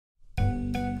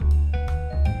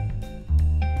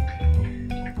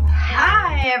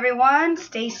everyone,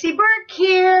 StacyBurke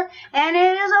here, and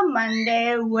it is a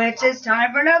Monday, which is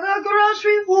time for another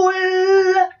grocery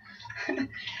haul.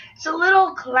 It's a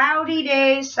little cloudy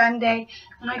day, Sunday,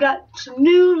 and I got some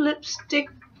new lipstick.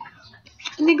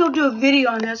 I think I'll do a video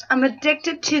on this. I'm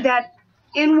addicted to that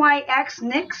NYX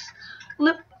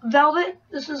lip velvet.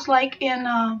 This is like in,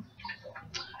 I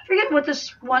forget what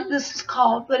this is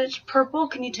called, but it's purple.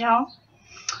 Can you tell?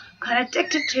 Kind of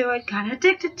addicted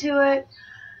to it.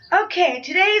 Okay,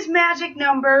 today's magic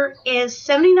number is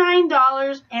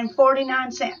 $79.49.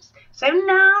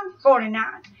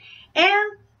 $79.49.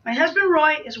 And my husband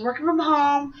Roy is working from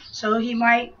home, so he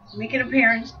might make an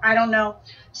appearance. I don't know.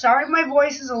 Sorry if my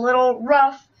voice is a little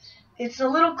rough. It's a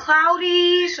little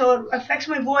cloudy, so it affects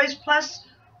my voice. Plus,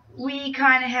 we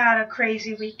kind of had a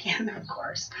crazy weekend, of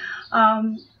course.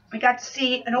 I got to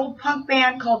see an old punk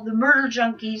band called the Murder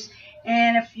Junkies.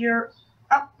 And if you're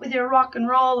up with your rock and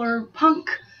roll or punk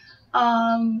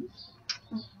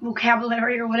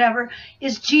vocabulary or whatever,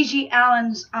 is G.G.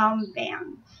 Allen's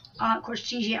band. Of course,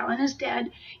 G.G. Allen is dead.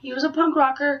 He was a punk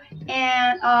rocker,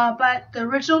 and but the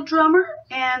original drummer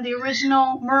and the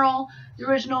original Merle, the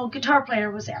original guitar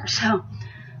player, was there. So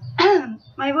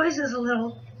my voice is a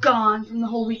little gone from the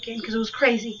whole weekend because it was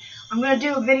crazy. I'm going to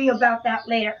do a video about that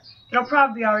later. It'll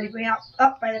probably already be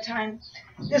up by the time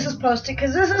this is posted,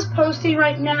 because this is posting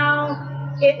right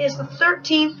now. It is the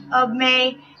 13th of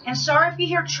May, and sorry if you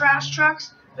hear trash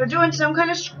trucks. They're doing some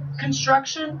kind of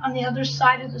construction on the other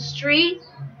side of the street,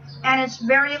 and it's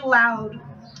very loud,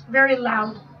 very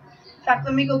loud. In fact,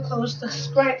 let me go close the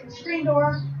screen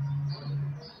door.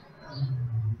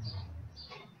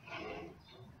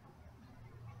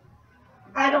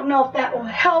 I don't know if that will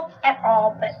help at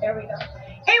all, but there we go.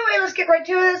 Anyway, let's get right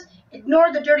to this.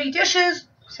 Ignore the dirty dishes.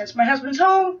 Since my husband's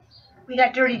home, we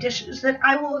got dirty dishes that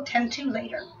I will attend to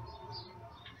later.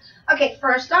 Okay,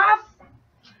 first off,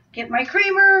 get my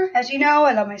creamer. As you know,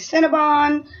 I love my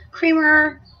Cinnabon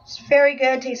creamer. It's very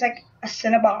good. Tastes like a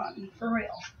Cinnabon, for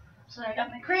real. So I got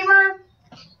my creamer.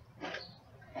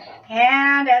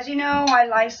 And as you know, I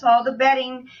Lysol the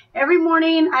bedding. Every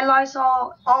morning, I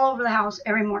Lysol all over the house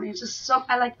every morning. It's just so,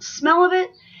 I like the smell of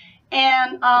it.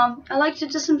 And I like to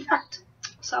disinfect.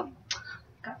 So,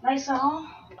 got Lysol.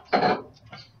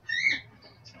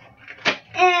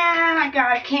 And I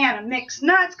got a can of mixed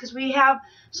nuts because we have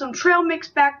some trail mix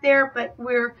back there, but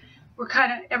we're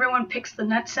kind of, everyone picks the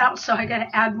nuts out, so I got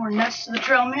to add more nuts to the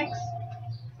trail mix.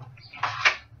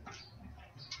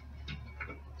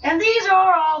 And these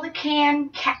are all the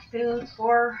canned cat food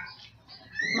for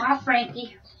my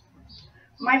Frankie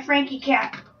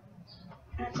cat.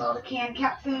 That's all the canned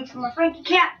cat food for my Frankie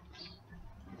cat.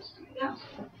 There we go.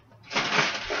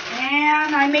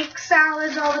 And I make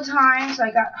salads all the time, so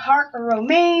I got heart or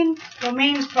romaine.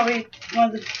 Romaine is probably one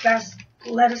of the best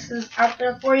lettuces out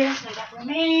there for you, so I got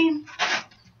romaine.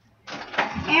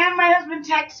 And my husband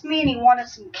texted me and he wanted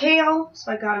some kale,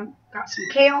 so I got some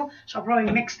kale. So I'll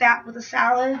probably mix that with the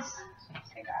salads.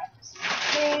 So I got some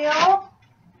kale.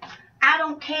 I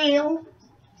don't kale.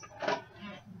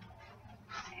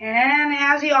 And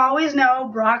as you always know,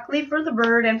 broccoli for the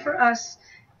bird and for us.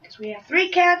 Because we have 3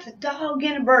 cats, a dog,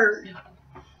 and a bird.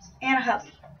 And a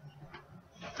hubby.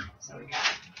 So we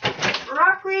got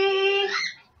broccoli.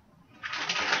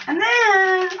 And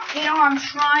then, you know, I'm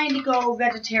trying to go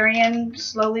vegetarian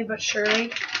slowly but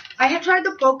surely. I have tried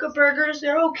the Boca burgers.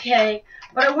 They're okay.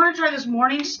 But I want to try this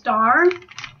Morning Star.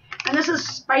 And this is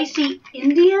spicy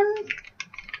Indian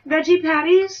veggie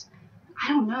patties. I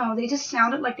don't know. They just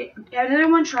sounded like they... Has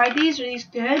anyone tried these? Are these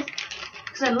good?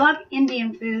 Because I love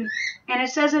Indian food. And it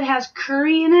says it has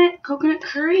curry in it. Coconut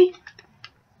curry.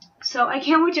 So I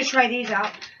can't wait to try these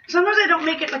out. Sometimes I don't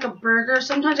make it like a burger.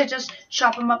 Sometimes I just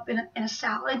chop them up in a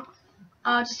salad.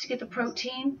 Just to get the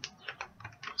protein.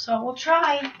 So we'll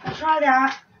try. I'll try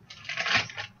that.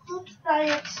 We'll try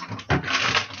it.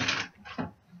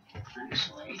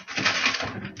 Actually.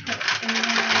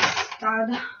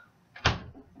 Stud.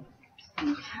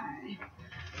 Okay.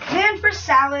 Then for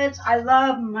salads, I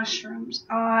love mushrooms.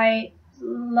 I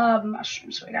love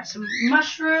mushrooms. So I got some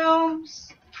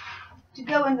mushrooms to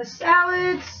go in the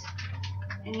salads.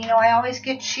 And you know, I always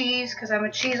get cheese because I'm a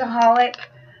cheeseaholic.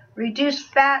 Reduced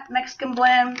fat Mexican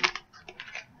blend.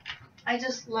 I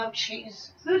just love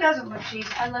cheese. Who doesn't love cheese?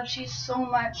 I love cheese so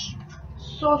much.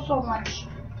 So much.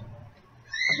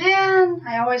 Then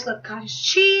I always love cottage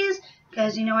cheese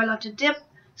because you know I love to dip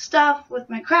stuff with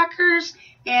my crackers,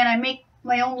 and I make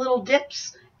my own little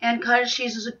dips, and cottage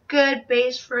cheese is a good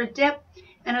base for a dip,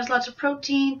 and there's lots of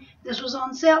protein. This was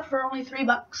on sale for only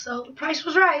 $3, so the price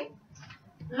was right.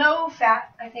 Low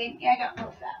fat, I think. Yeah, I got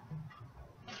low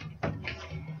fat.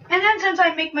 And then since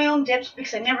I make my own dips,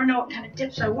 because I never know what kind of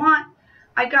dips I want,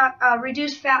 I got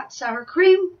reduced fat sour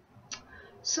cream.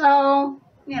 So,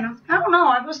 you know, I don't know.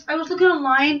 I was looking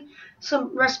online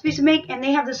some recipes to make, and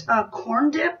they have this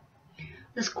corn dip.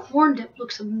 This corn dip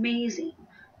looks amazing.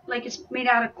 Like it's made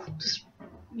out of just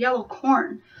yellow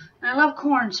corn. And I love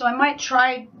corn, so I might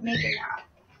try making that.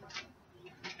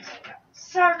 So I got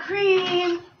sour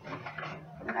cream.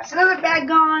 And that's another bag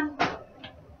gone.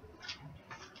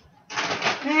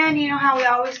 Then you know how we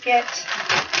always get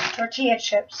tortilla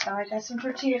chips. So I got some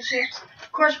tortilla chips.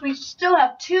 Of course, we still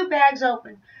have 2 bags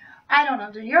open. I don't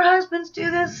know. Do your husbands do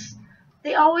this?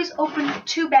 They always open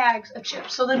 2 bags of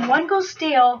chips. So then one goes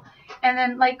stale, and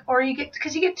then or you get,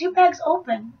 because you get 2 bags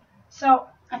open. So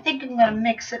I think I'm gonna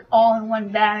mix it all in one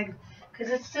bag,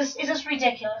 because it's just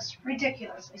ridiculous.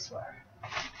 Ridiculous, I swear.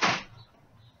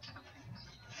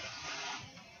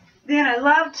 Then I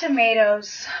love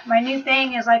tomatoes. My new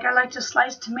thing is I like to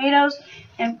slice tomatoes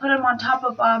and put them on top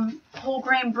of whole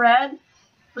grain bread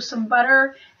with some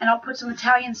butter, and I'll put some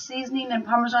Italian seasoning and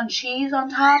Parmesan cheese on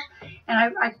top,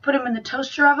 and I put them in the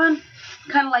toaster oven,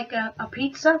 kind of like a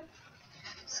pizza.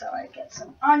 So I get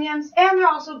some onions, and they're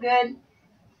also good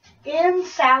in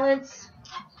salads.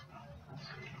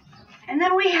 And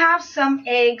then we have some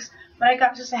eggs, but I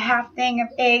got just a half thing of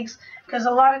eggs, because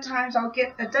a lot of times I'll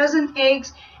get a dozen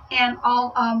eggs, and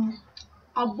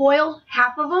I'll boil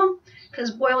half of them,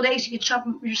 because boiled eggs you can chop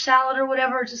them in your salad or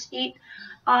whatever, just eat.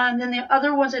 And then the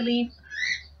other ones I leave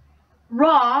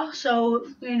raw, so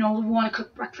you know we want to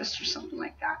cook breakfast or something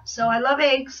like that. So I love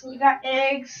eggs. We got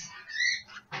eggs.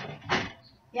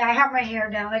 Yeah, I have my hair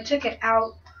down. I took it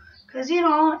out because, you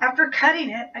know, after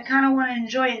cutting it, I kind of want to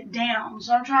enjoy it down.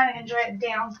 So I'm trying to enjoy it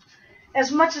down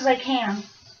as much as I can.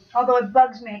 Although it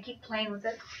bugs me, I keep playing with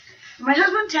it. My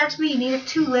husband texted me he needed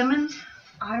 2 lemons.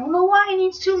 I don't know why he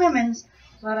needs 2 lemons,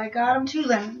 but I got him 2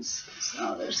 lemons.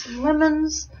 So there's some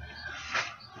lemons.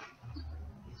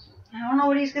 I don't know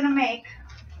what he's going to make,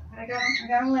 but I got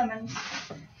him lemons.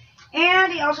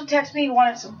 And he also texted me he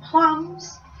wanted some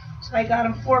plums, so I got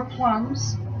him 4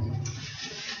 plums.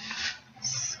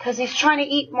 Because he's trying to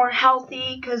eat more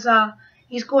healthy, because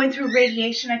he's going through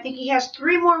radiation. I think he has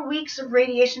 3 more weeks of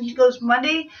radiation. He goes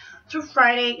Monday through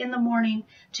Friday in the morning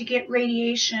to get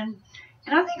radiation.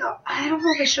 And I don't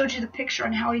know if I showed you the picture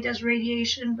on how he does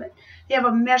radiation, but they have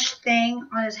a mesh thing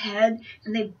on his head,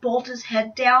 and they bolt his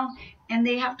head down. And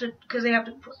they have to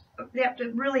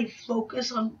really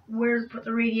focus on where to put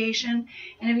the radiation.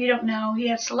 And if you don't know, he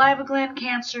had saliva gland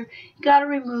cancer. He got it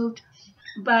removed,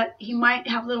 but he might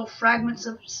have little fragments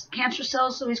of cancer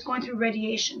cells, so he's going through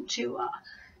radiation to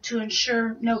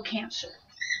ensure no cancer.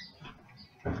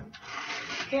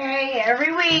 Okay,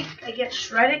 every week I get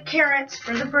shredded carrots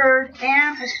for the bird,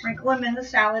 and I sprinkle them in the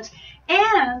salads.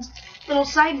 And little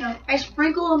side note, I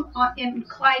sprinkle them in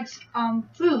Clyde's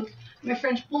food. My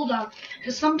French bulldog,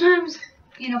 because sometimes,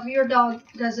 you know, if your dog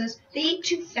does this, they eat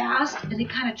too fast and they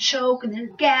kind of choke and they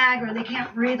gag or they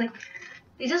can't breathe. Like,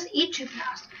 they just eat too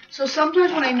fast. So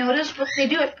sometimes when I notice what they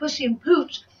do at Pussy and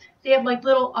Pooch, they have like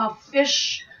little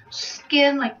fish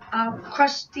skin, like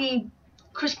crispy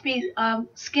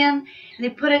skin, and they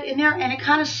put it in there, and it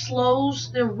kind of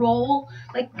slows their roll,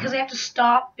 like, because they have to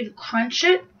stop and crunch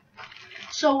it.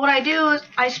 So what I do is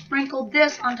I sprinkle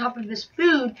this on top of his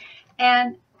food,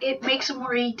 and it makes him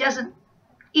where he doesn't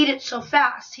eat it so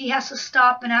fast. He has to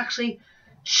stop and actually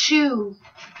chew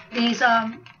these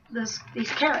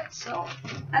carrots. So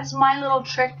that's my little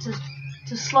trick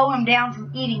to slow him down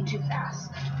from eating too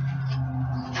fast.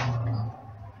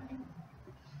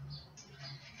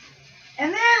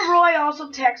 And then Roy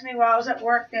also texted me while I was at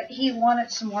work that he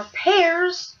wanted some more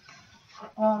pears.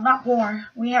 Well, not more.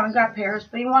 We haven't got pears,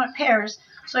 but he wanted pears.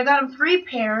 So I got him 3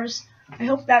 pears. I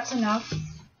hope that's enough.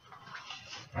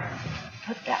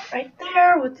 Put that right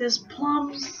there with his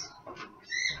plums.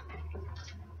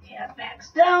 Okay, that bag's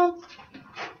down.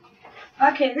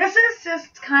 Okay, this is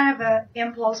just kind of an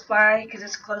impulse buy because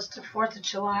it's close to 4th of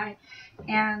July.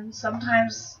 And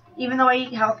sometimes, even though I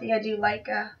eat healthy, I do like,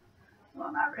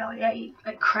 well, not really, I eat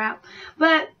like crap.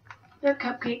 But they're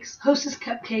cupcakes, Hostess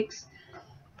cupcakes.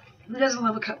 Who doesn't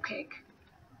love a cupcake?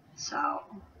 So,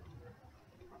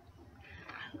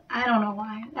 I don't know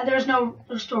why. There's no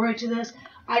story to this.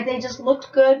 They just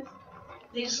looked good.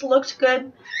 They just looked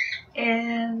good.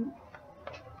 And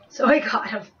so I got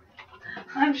them.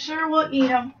 I'm sure we'll eat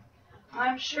them.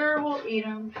 I'm sure we'll eat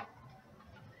them.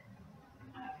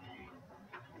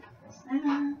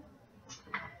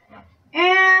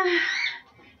 And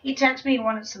he texted me he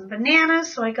wanted some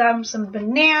bananas. So I got him some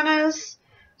bananas.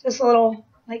 Just a little,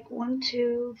 like 1,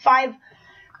 2, 5.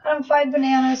 Got him 5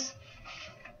 bananas.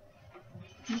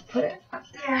 Let's put it up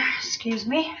there. Excuse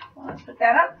me. Let's put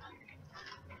that up.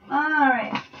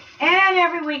 Alright. And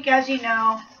every week, as you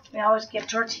know, we always get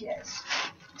tortillas.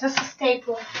 Just a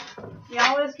staple. We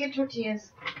always get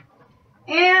tortillas.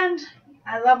 And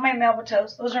I love my Melba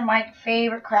Toast. Those are my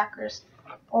favorite crackers.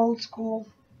 Old school.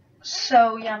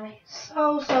 So yummy.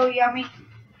 So yummy.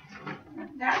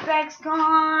 That bag's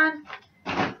gone.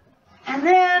 And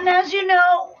then, as you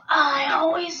know, I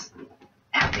always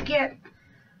have to get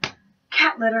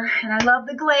cat litter. And I love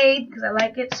the Glade because I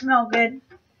like it to smell good.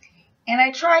 And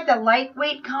I tried the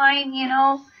lightweight kind, you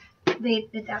know.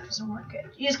 That doesn't work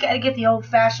good. You just got to get the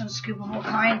old-fashioned scoopable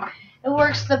kind. It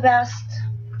works the best.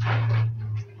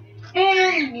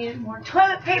 And you need more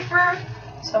toilet paper.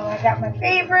 So I got my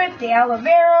favorite, the aloe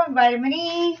vera, vitamin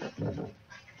E.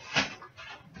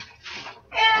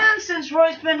 And since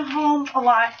Roy's been home a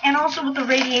lot, and also with the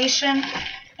radiation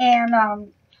and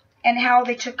how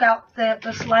they took out the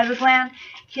saliva gland,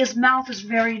 his mouth is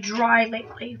very dry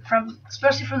lately,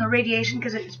 especially from the radiation,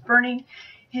 because it's burning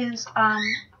his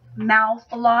mouth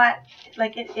a lot.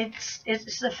 Like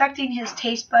it's affecting his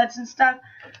taste buds and stuff.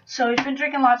 So he's been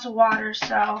drinking lots of water.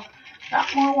 So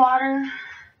got more water,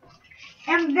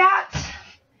 and that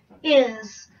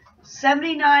is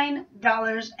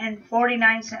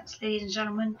 $79.49, ladies and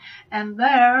gentlemen. And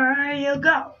there you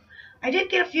go. I did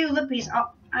get a few lippies.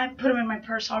 I put them in my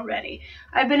purse already.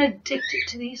 I've been addicted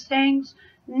to these things.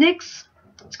 NYX,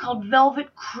 it's called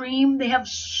Velvet Cream. They have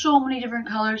so many different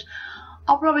colors.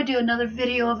 I'll probably do another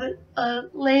video of it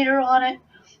later on it.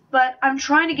 But I'm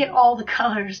trying to get all the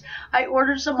colors. I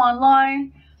ordered some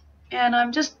online, and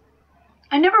I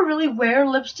never really wear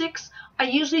lipsticks. I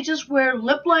usually just wear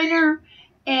lip liner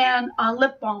and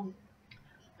lip balm.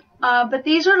 But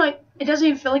these are like, it doesn't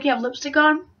even feel like you have lipstick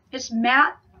on. It's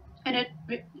matte, and it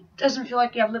doesn't feel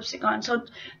like you have lipstick on. So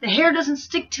the hair doesn't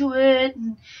stick to it,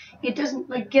 and it doesn't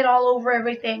like get all over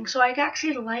everything. So I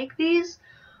actually like these.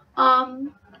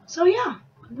 So yeah,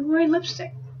 I've been wearing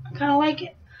lipstick. I kind of like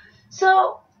it.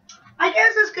 So I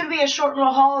guess this could be a short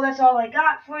little haul. That's all I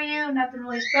got for you. Nothing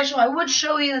really special. I would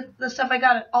show you the stuff I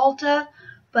got at Ulta,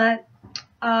 but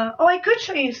oh, I could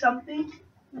show you something.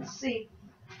 Let's see.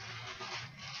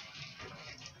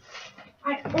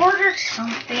 I ordered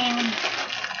something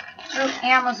through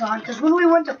Amazon because when we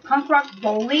went to punk rock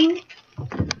bowling,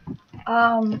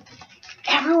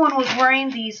 everyone was wearing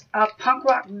these punk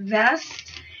rock vests.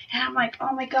 And I'm like,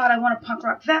 oh my god, I want a punk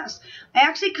rock vest. I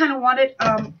actually kind of wanted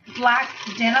black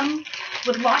denim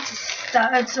with lots of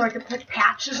studs so I could put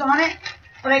patches on it.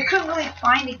 But I couldn't really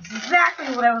find exactly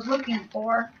what I was looking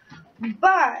for.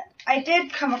 But I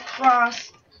did come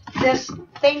across this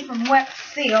thing from Wet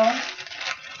Seal.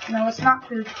 No, it's not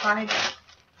food colored.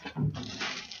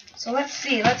 So let's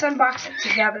see. Let's unbox it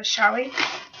together, shall we?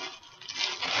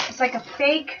 It's like a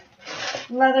fake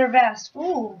leather vest.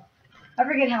 Ooh. I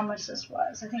forget how much this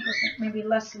was. I think it was maybe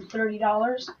less than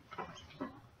 $30.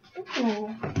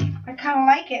 Ooh, I kind of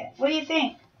like it. What do you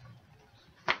think?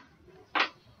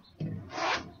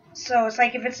 So it's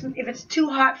like if it's too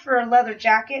hot for a leather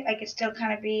jacket, I could still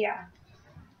kind of be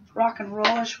rock and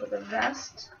rollish with a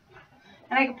vest.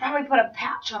 And I could probably put a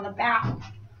patch on the back.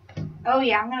 Oh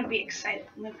yeah, I'm gonna be excited.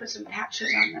 I'm gonna put some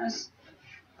patches on this.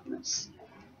 Let's see.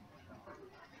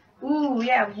 Ooh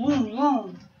yeah, boom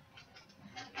boom.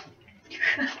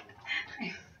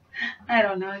 I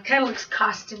don't know. It kind of looks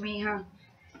costumey, huh?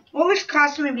 Well, it looks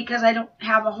costumey because I don't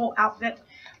have a whole outfit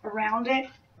around it.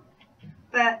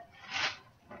 But,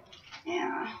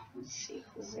 yeah. Let's see.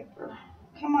 The zipper.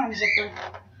 Come on, zipper.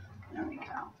 There we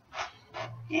go.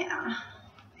 Yeah.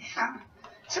 Yeah.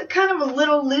 It's kind of a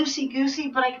little loosey-goosey,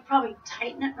 but I could probably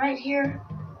tighten it right here.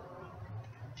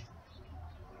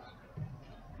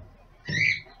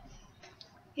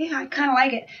 Yeah, I kind of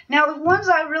like it. Now, the ones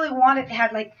I really wanted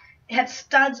had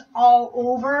studs all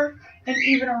over and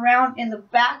even around in the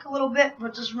back a little bit,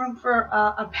 with just room for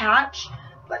a patch.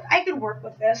 But I could work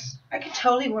with this. I could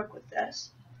totally work with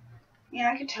this. Yeah,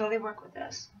 I could totally work with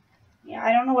this. Yeah,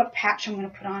 I don't know what patch I'm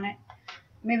going to put on it.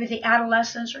 Maybe the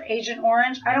Adolescence or Agent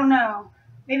Orange. I don't know.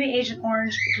 Maybe Agent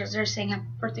Orange because they're saying happy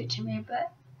birthday to me.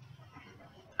 But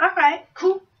all right,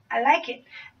 cool. I like it.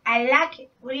 I like it.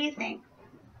 What do you think?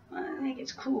 I think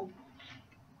it's cool.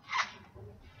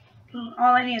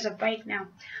 All I need is a bike now.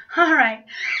 Alright,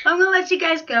 I'm going to let you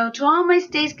guys go. To all my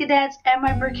Stace-Cadets and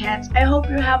my Burkettes, I hope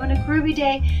you're having a groovy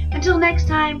day. Until next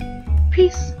time,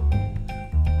 peace.